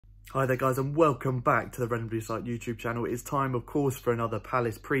Hi there guys, and welcome back to the RedandbluesiteYT YouTube channel. It's time, of course, for another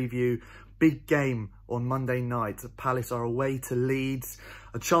Palace preview. Big game on Monday night. Palace are away to Leeds.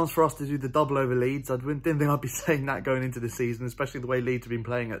 A chance for us to do the double over Leeds. I didn't think I'd be saying that going into the season, especially the way Leeds have been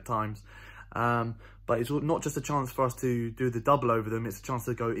playing at times. But it's not just a chance for us to do the double over them, it's a chance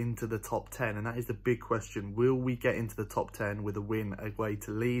to go into the top 10. And that is the big question. Will we get into the top 10 with a win away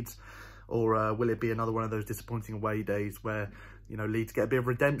to Leeds? Or will it be another one of those disappointing away days where, you know, Leeds get a bit of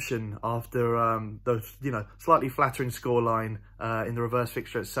redemption after those, you know, slightly flattering scoreline in the reverse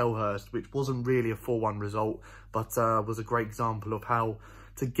fixture at Selhurst, which wasn't really a 4-1 result, but was a great example of how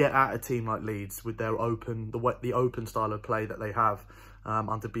to get at a team like Leeds with their the open style of play that they have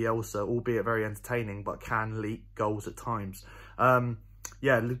under Bielsa, albeit very entertaining, but can leak goals at times.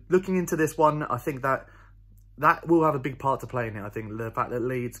 Yeah, looking into this one, I think that will have a big part to play in it. I think the fact that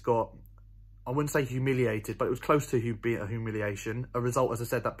Leeds got, I wouldn't say humiliated, but it was close to a humiliation. A result, as I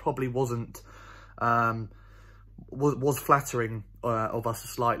said, that probably wasn't, was flattering of us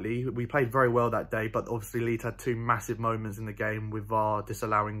slightly. We played very well that day, but obviously Leeds had two massive moments in the game with VAR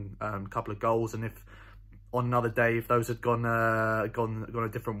disallowing a couple of goals. And if on another day, if those had gone a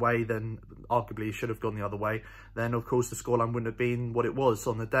different way, then arguably it should have gone the other way. Then, of course, the scoreline wouldn't have been what it was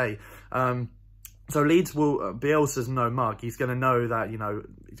on the day. So Leeds will, Bielsa's no mug. He's going to know that, you know,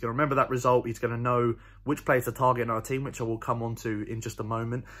 he's going to remember that result. He's going to know which players to target in our team, which I will come on to in just a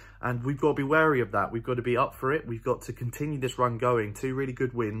moment. And we've got to be wary of that. We've got to be up for it. We've got to continue this run going. Two really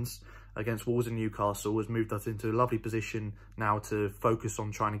good wins against Wolves and Newcastle has moved us into a lovely position now to focus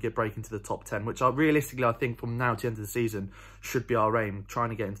on trying to break into the top 10, which realistically, I think from now to the end of the season should be our aim, trying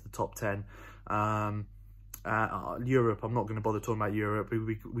to get into the top 10. Europe, I'm not going to bother talking about Europe.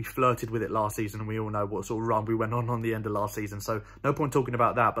 We flirted with it last season, and we all know what sort of run we went on the end of last season, so no point talking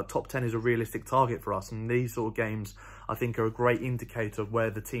about that. But top 10 is a realistic target for us, and these sort of games I think are a great indicator of where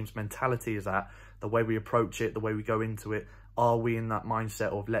the team's mentality is at, the way we approach it, the way we go into it. Are we in that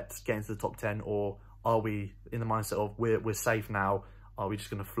mindset of let's get into the top 10, or are we in the mindset of we're safe now? Are we just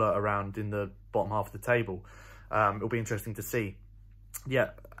going to flirt around in the bottom half of the table? It'll be interesting to see. Yeah,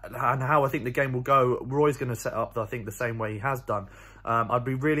 and how I think the game will go. Roy's going to set up, I think, the same way he has done. I'd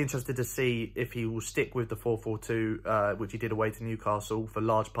be really interested to see if he will stick with the 4-4-2, which he did away to Newcastle for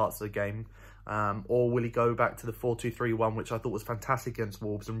large parts of the game, or will he go back to the 4-2-3-1, which I thought was fantastic against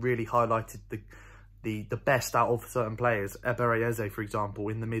Wolves and really highlighted the best out of certain players. Eze, for example,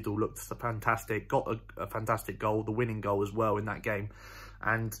 in the middle looked fantastic, got a fantastic goal, the winning goal as well in that game.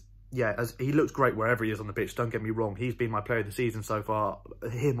 And yeah, as he looks great wherever he is on the pitch, don't get me wrong. He's been my player of the season so far.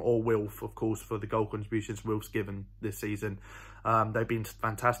 Him or WILF, of course, for the goal contributions WILF's given this season. They've been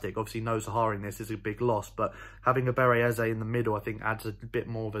fantastic. Obviously, No Sahara in this is a big loss, but having Eze in the middle, I think, adds a bit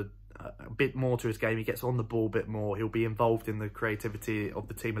more to his game. He gets on the ball a bit more. He'll be involved in the creativity of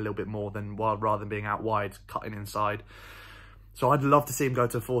the team a little bit more rather than being out wide, cutting inside. So I'd love to see him go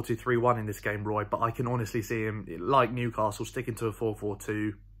to a 4-2-3-1 in this game, Roy, but I can honestly see him, like Newcastle, sticking to a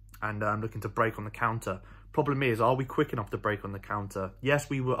 4-4-2 and looking to break on the counter. Problem is, are we quick enough to break on the counter? Yes,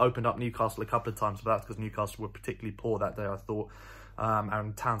 we were opened up Newcastle a couple of times, but that's because Newcastle were particularly poor that day, I thought.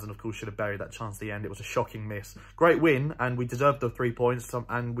 And Townsend, of course, should have buried that chance at the end. It was a shocking miss. Great win, and we deserved the 3 points,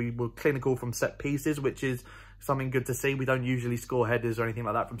 and we were clinical from set pieces, which is something good to see. We don't usually score headers or anything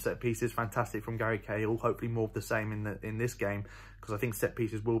like that from set pieces. Fantastic from Gary Cahill. Hopefully more of the same in this game, because I think set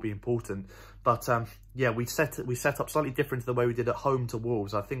pieces will be important. But yeah, we set up slightly different to the way we did at home to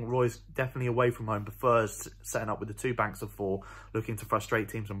Wolves. I think Roy's definitely away from home prefers setting up with the 2 banks of 4, looking to frustrate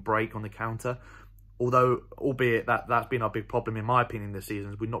teams and break on the counter. Although, albeit that's been our big problem, in my opinion, this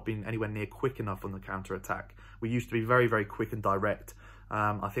season, is we've not been anywhere near quick enough on the counter-attack. We used to be very, very quick and direct.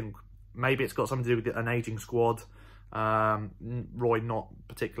 I think maybe it's got something to do with an ageing squad. Roy not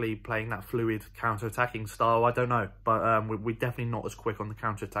particularly playing that fluid counter-attacking style, I don't know. But we're definitely not as quick on the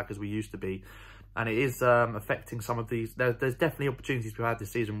counter-attack as we used to be. And it is affecting some of these. There's definitely opportunities we've had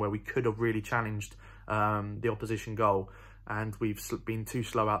this season where we could have really challenged the opposition goal, and we've been too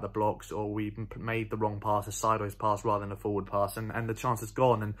slow out the blocks, or we've made the wrong pass, a sideways pass rather than a forward pass, and the chance is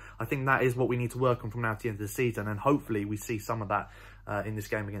gone. And I think that is what we need to work on from now to the end of the season, and hopefully we see some of that in this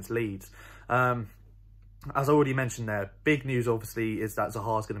game against Leeds. As I already mentioned there, big news obviously is that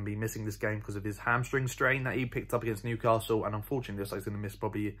Zaha's going to be missing this game because of his hamstring strain that he picked up against Newcastle, and unfortunately looks like he's going to miss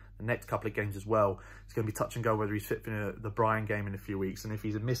probably the next couple of games as well. It's going to be touch and go whether he's fit for the Brighton game in a few weeks, and if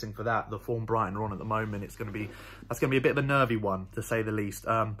he's missing for that, the form Brighton are on at the moment, that's going to be a bit of a nervy one, to say the least.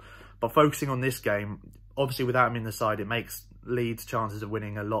 But focusing on this game, obviously without him in the side, it makes Leeds' chances of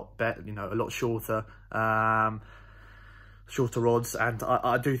winning a lot better, you know, a lot shorter. Shorter odds, and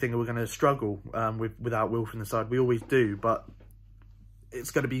I do think we're going to struggle without WILF in the side. We always do, but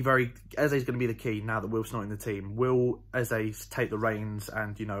it's going to be very, Eze's going to be the key now that Wilf's not in the team. Will Eze take the reins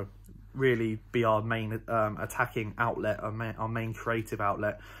and, you know, really be our main attacking outlet, our main creative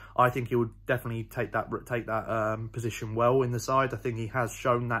outlet? I think he would definitely take that position well in the side. I think he has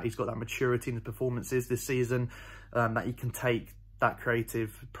shown that he's got that maturity in his performances this season, that he can take that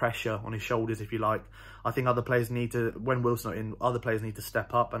creative pressure on his shoulders, if you like. I think other players need to, when Wilf's not in, other players need to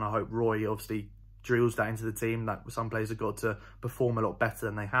step up, and I hope Roy obviously drills that into the team, that some players have got to perform a lot better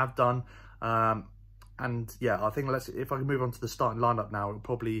than they have done. And yeah, I think if I can move on to the starting lineup now, it'll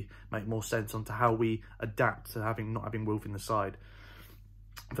probably make more sense onto how we adapt to not having Wilf in the side.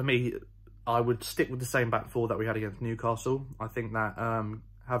 For me, I would stick with the same back four that we had against Newcastle. I think that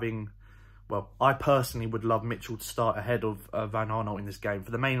I personally would love Mitchell to start ahead of Van Aanholt in this game,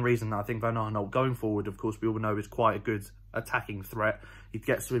 for the main reason that I think Van Aanholt going forward, of course, we all know is quite a good attacking threat. He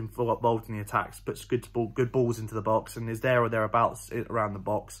gets involved in the attacks, puts good balls into the box, and is there or thereabouts around the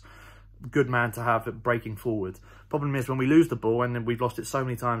box. Good man to have breaking forward. Problem is, when we lose the ball, and then we've lost it so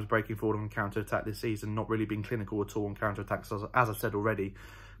many times breaking forward on counter-attack this season, not really being clinical at all on counter-attacks, as I've said already,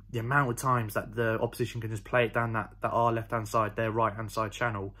 the amount of times that the opposition can just play it down that our left-hand side, their right-hand side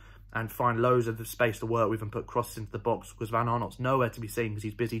channel, and find loads of the space to work with and put crosses into the box, because Van Aanholt's nowhere to be seen because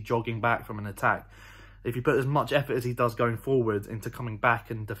he's busy jogging back from an attack. If you put as much effort as he does going forward into coming back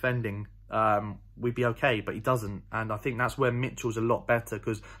and defending, we'd be okay, but he doesn't. And I think that's where Mitchell's a lot better,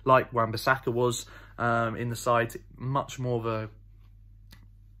 because like Wan-Bissaka was in the side, much more of a,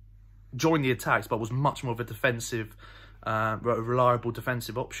 joined the attacks, but was much more of a defensive, reliable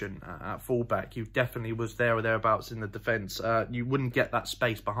defensive option at fullback. You definitely was there or thereabouts in the defence. You wouldn't get that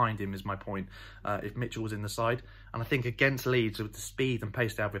space behind him, is my point, if Mitchell was in the side. And I think against Leeds, with the speed and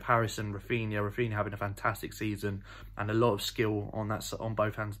pace they have with Harrison, Rafinha having a fantastic season and a lot of skill on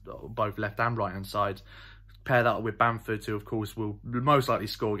both hands, both left and right hand sides. Pair that up with Bamford, who of course will most likely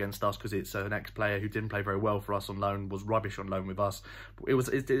score against us because it's an ex-player who didn't play very well for us on loan, was rubbish on loan with us.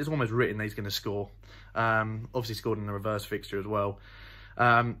 It's almost written that he's going to score. Obviously scored in the reverse fixture as well.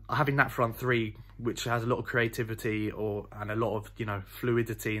 Having that front three, which has a lot of creativity and a lot of, you know,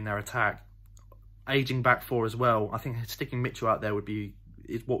 fluidity in their attack, aging back four as well. I think sticking Mitchell out there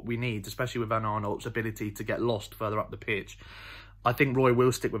is what we need, especially with Van Aanholt's ability to get lost further up the pitch. I think Roy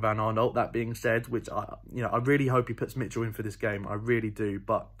will stick with Van Aanholt. That being said, which I really hope he puts Mitchell in for this game. I really do,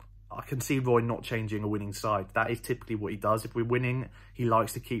 but I can see Roy not changing a winning side. That is typically what he does. If we're winning, he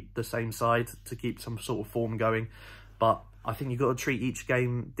likes to keep the same side to keep some sort of form going. But I think you've got to treat each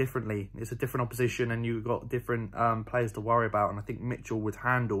game differently. It's a different opposition, and you've got different players to worry about. And I think Mitchell would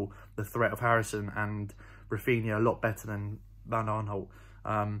handle the threat of Harrison and Rafinha a lot better than Van Aanholt.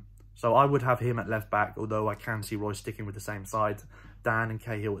 So I would have him at left back, although I can see Roy sticking with the same side. Dan and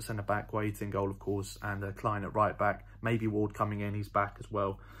Cahill at centre back, Wade in goal, of course, and Klein at right back. Maybe Ward coming in, he's back as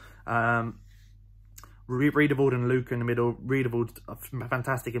well. Riedewald and Luca in the middle. Riedewald,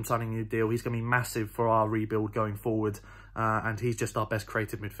 fantastic him signing a new deal. He's going to be massive for our rebuild going forward. And he's just our best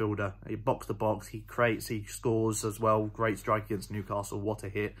creative midfielder. He box to box, he creates, he scores as well. Great strike against Newcastle, what a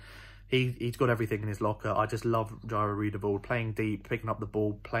hit. He's got everything in his locker. I just love Jairo Riedewald, playing deep, picking up the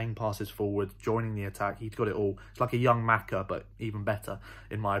ball, playing passes forward, joining the attack. He's got it all. It's like a young Maka, but even better,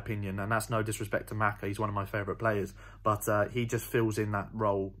 in my opinion. And that's no disrespect to Maka. He's one of my favourite players. But he just fills in that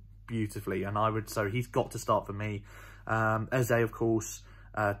role beautifully. And so he's got to start for me. Eze, of course.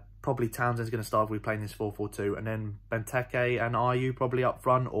 Probably Townsend's going to start if we're playing this 4-4-2. And then Benteke and Ayew probably up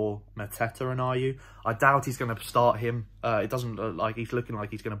front, or Mateta and Ayew. I doubt he's going to start him. It doesn't look like he's looking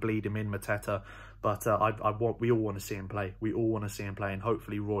like he's going to bleed him in, Mateta. But we all want to see him play. We all want to see him play. And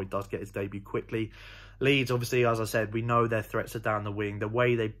hopefully Roy does get his debut quickly. Leeds, obviously, as I said, we know their threats are down the wing. The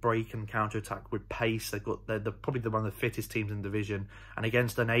way they break and counter-attack with pace, they're probably one of the fittest teams in the division. And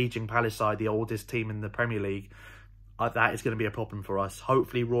against an ageing Palace side, the oldest team in the Premier League, that is going to be a problem for us.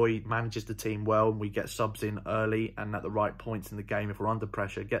 Hopefully Roy manages the team well and we get subs in early and at the right points in the game. If we're under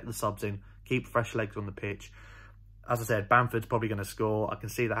pressure, get the subs in, keep fresh legs on the pitch. As I said, Bamford's probably going to score. I can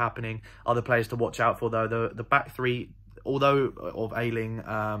see that happening. Other players to watch out for, though. The back three, although of Ayling,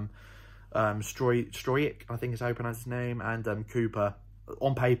 Strojic, I think is how you pronounce his name, and Cooper,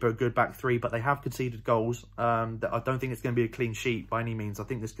 on paper, a good back three, but they have conceded goals. That I don't think it's going to be a clean sheet by any means. I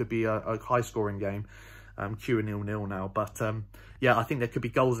think this could be a high-scoring game. Q 0-0 now, but yeah, I think there could be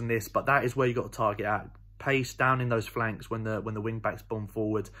goals in this, but that is where you got to target at. Pace down in those flanks when the wing backs bomb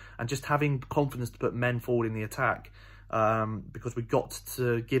forward, and just having confidence to put men forward in the attack, because we got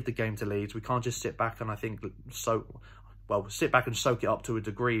to give the game to Leeds. We can't just sit back and sit back and soak it up to a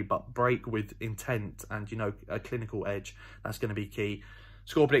degree, but break with intent and, you know, a clinical edge. That's going to be key.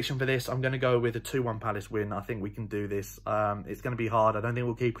 Score prediction for this, I'm going to go with a 2-1 Palace win. I think we can do this. It's going to be hard. I don't think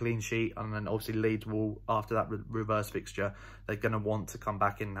we'll keep a clean sheet. And then obviously Leeds will, after that reverse fixture, they're going to want to come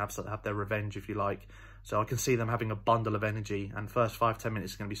back and have their revenge, if you like. So I can see them having a bundle of energy. And first 5-10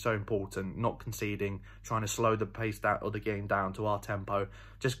 minutes is going to be so important. Not conceding, trying to slow the pace down or the game down to our tempo.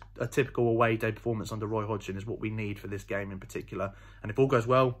 Just a typical away day performance under Roy Hodgson is what we need for this game in particular. And if all goes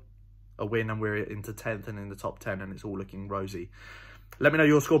well, a win and we're into 10th and in the top 10 and it's all looking rosy. Let me know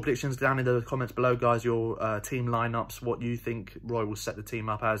your score predictions down in the comments below, guys, your team lineups, what you think Roy will set the team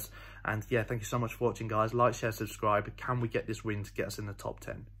up as. And yeah, thank you so much for watching, guys. Like, share, subscribe. Can we get this win to get us in the top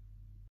 10?